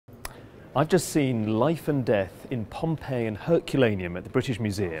I've just seen Life and Death in Pompeii and Herculaneum at the British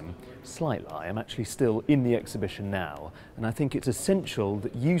Museum. Slight lie, I'm actually still in the exhibition now, and I think it's essential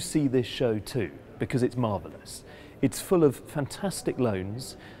that you see this show too, because it's marvellous. It's full of fantastic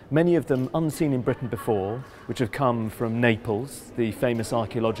loans, many of them unseen in Britain before, which have come from Naples, the famous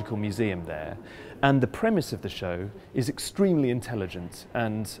archaeological museum there, and the premise of the show is extremely intelligent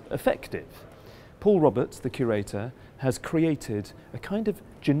and effective. Paul Roberts, the curator, has created a kind of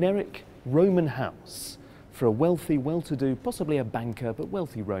generic Roman house for a wealthy, well-to-do, possibly a banker, but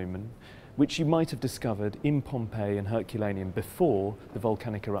wealthy Roman, which you might have discovered in Pompeii and Herculaneum before the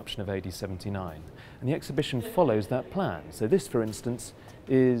volcanic eruption of AD 79. And the exhibition follows that plan. So this, for instance,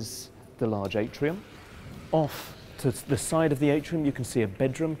 is the large atrium. Off to the side of the atrium you can see a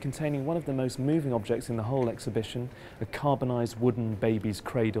bedroom containing one of the most moving objects in the whole exhibition, a carbonised wooden baby's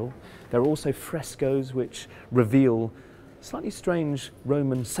cradle. There are also frescoes which reveal slightly strange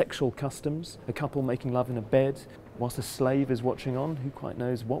Roman sexual customs, a couple making love in a bed whilst a slave is watching on. Who quite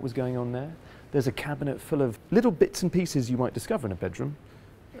knows what was going on there? There's a cabinet full of little bits and pieces you might discover in a bedroom,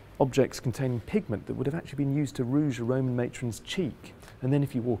 objects containing pigment that would have actually been used to rouge a Roman matron's cheek. And then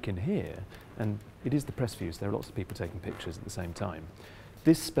if you walk in here, and it is the press view, so there are lots of people taking pictures at the same time,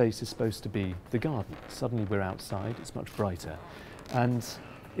 this space is supposed to be the garden. Suddenly we're outside, it's much brighter, and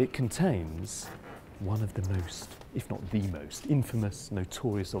it contains one of the most, if not the most, infamous,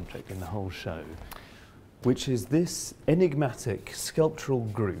 notorious object in the whole show, which is this enigmatic sculptural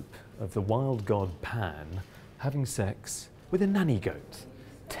group of the wild god Pan having sex with a nanny goat,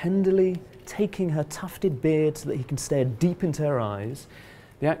 tenderly taking her tufted beard so that he can stare deep into her eyes,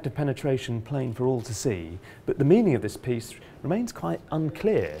 the act of penetration plain for all to see. But the meaning of this piece remains quite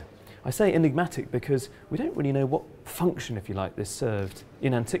unclear. I say enigmatic because we don't really know what function, if you like, this served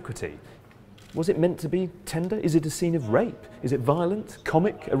in antiquity. Was it meant to be tender? Is it a scene of rape? Is it violent,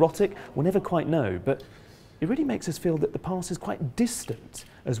 comic, erotic? We'll never quite know, but it really makes us feel that the past is quite distant,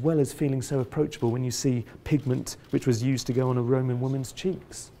 as well as feeling so approachable when you see pigment which was used to go on a Roman woman's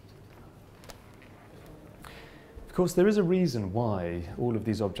cheeks. Of course, there is a reason why all of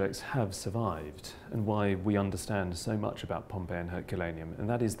these objects have survived and why we understand so much about Pompeii and Herculaneum, and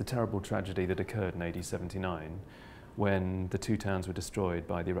that is the terrible tragedy that occurred in AD 79 when the two towns were destroyed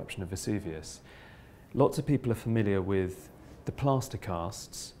by the eruption of Vesuvius. Lots of people are familiar with the plaster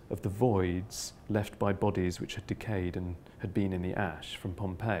casts of the voids left by bodies which had decayed and had been in the ash from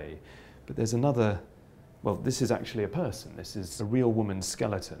Pompeii. But there's another, well, this is actually a person. This is a real woman's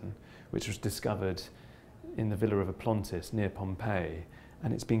skeleton, which was discovered in the villa of Oplontis near Pompeii,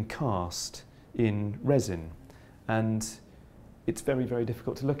 and it's been cast in resin. And it's very, very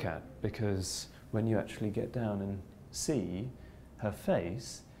difficult to look at, because when you actually get down and see her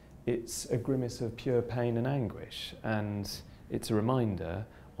face, it's a grimace of pure pain and anguish, and it's a reminder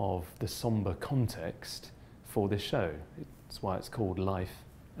of the sombre context for this show. It's why it's called Life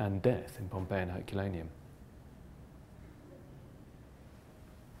and Death in Pompeii and Herculaneum.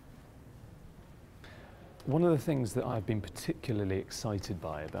 One of the things that I've been particularly excited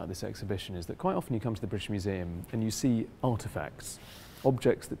by about this exhibition is that quite often you come to the British Museum and you see artefacts,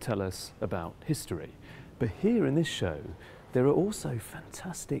 objects that tell us about history. But here in this show, there are also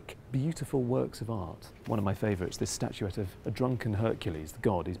fantastic, beautiful works of art. One of my favourites, this statuette of a drunken Hercules, the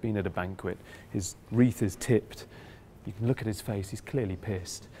god. He's been at a banquet, his wreath is tipped, you can look at his face, he's clearly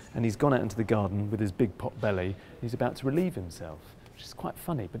pissed, and he's gone out into the garden with his big pot belly, he's about to relieve himself, which is quite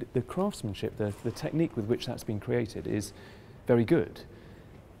funny, but the craftsmanship, the technique with which that's been created is very good.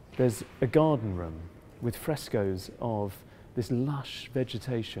 There's a garden room with frescoes of this lush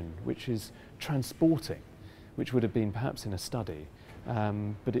vegetation, which is transporting, which would have been perhaps in a study,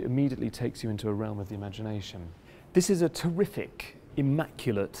 but it immediately takes you into a realm of the imagination. This is a terrific,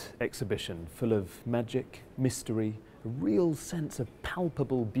 immaculate exhibition full of magic, mystery, a real sense of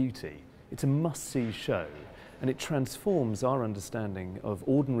palpable beauty. It's a must-see show, and it transforms our understanding of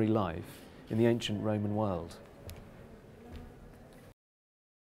ordinary life in the ancient Roman world.